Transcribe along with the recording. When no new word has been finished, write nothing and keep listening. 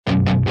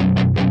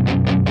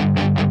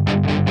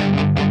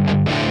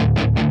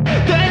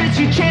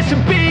your chance to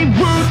be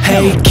ruthless.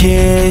 Hey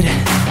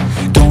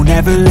kid, don't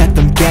ever let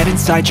them get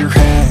inside your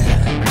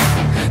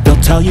head.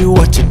 They'll tell you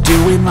what to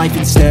do in life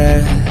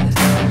instead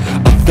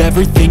of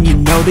everything you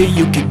know that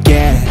you could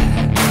get.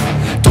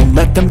 Don't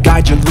let them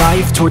guide your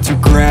life towards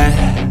regret.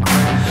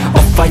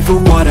 I'll fight for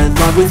what I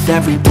love with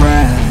every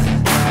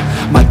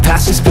breath. My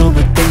past is filled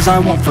with things I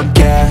won't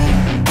forget.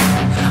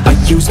 I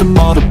use them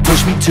all to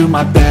push me to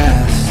my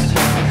best.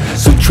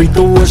 So treat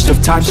the worst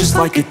of times just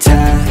like a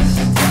test.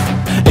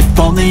 If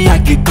only I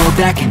could go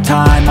back in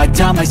time, I'd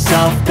tell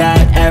myself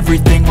that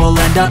everything will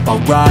end up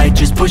alright.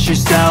 Just push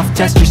yourself,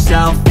 test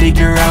yourself,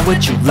 figure out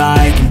what you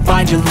like, and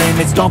find your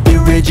limits, don't be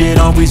rigid,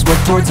 always work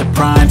towards a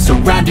prime.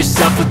 Surround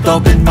yourself with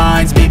open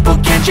minds, people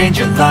can change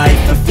your life.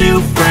 A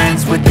few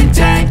friends with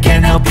intent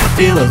can help you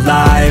feel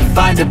alive.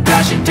 Find a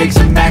passion, take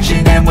some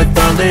action, and with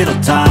a little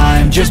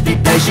time, just be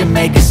patient,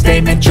 make a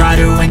statement, try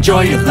to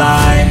enjoy your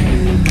life.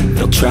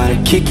 They'll try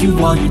to kick you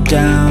while you're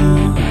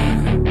down.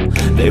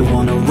 They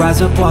wanna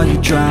rise up while you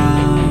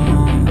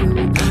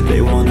drown. They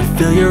wanna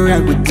fill your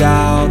head with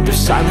doubt. They're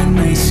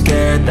silently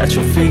scared that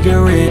you'll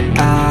figure it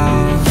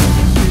out.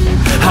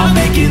 I'll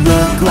make it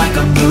look like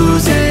I'm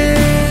losing,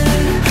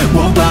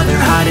 won't bother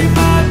hiding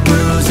my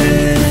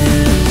bruises.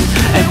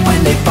 And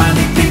when they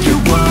finally think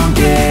you're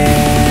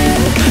wounded,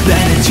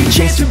 then it's your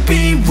chance to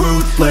be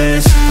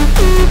ruthless.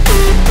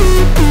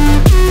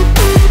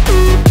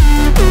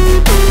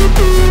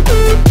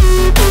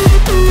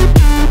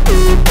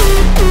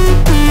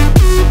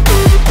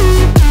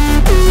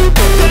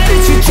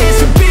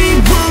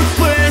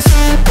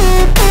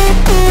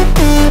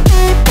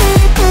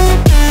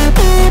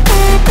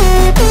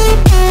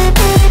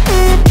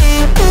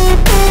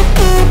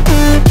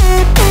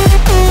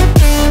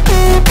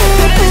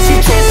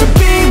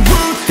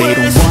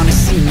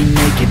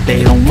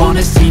 They don't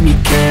wanna see me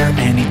care.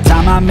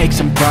 Anytime I make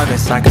some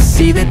progress, I can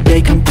see that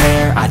they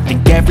compare. I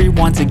think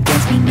everyone's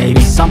against me,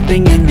 maybe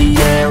something in the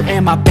air.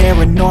 Am I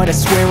paranoid? I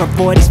swear a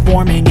void is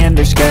forming and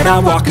they're scared. I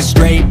walk a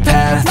straight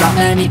path, not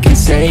many can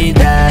say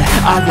that.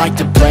 I like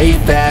to play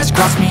fast,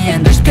 cross me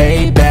and there's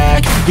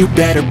payback. You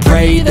better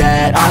pray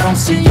that I don't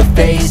see your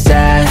face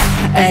at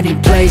any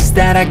place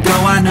that I go.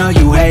 I know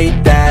you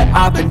hate that.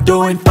 I've been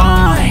doing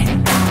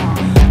fine,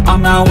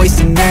 I'm not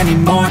wasting any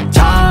more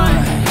time.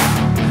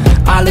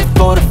 I live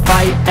for the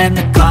fight and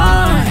the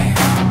climb,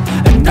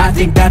 and I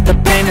think that the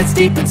pain that's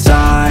deep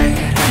inside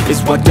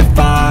is what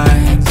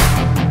defines.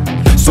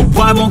 So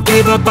I won't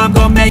give up, I'm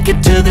gonna make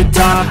it to the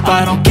top.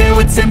 I don't care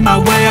what's in my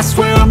way, I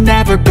swear I'm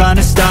never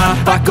gonna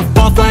stop. I could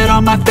fall flat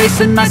on my face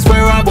and I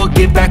swear I will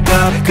get back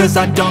up, cause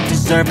I don't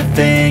deserve a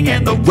thing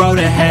and the road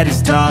ahead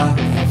is tough.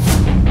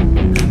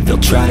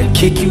 They'll try to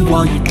kick you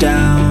while you're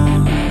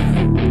down.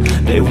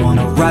 They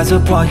wanna rise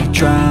up while you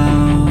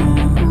drown.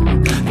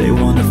 They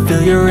wanna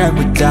fill your head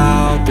with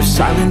doubt. They're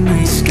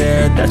silently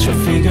scared that you'll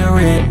figure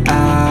it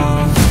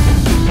out.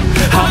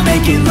 I'll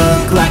make it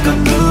look like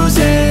I'm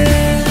losing,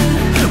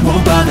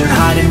 won't bother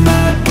hiding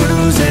my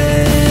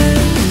bruises.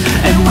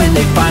 And when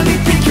they finally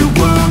think you're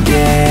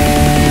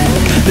wounded,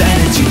 then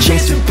it's your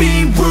chance to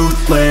be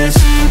ruthless.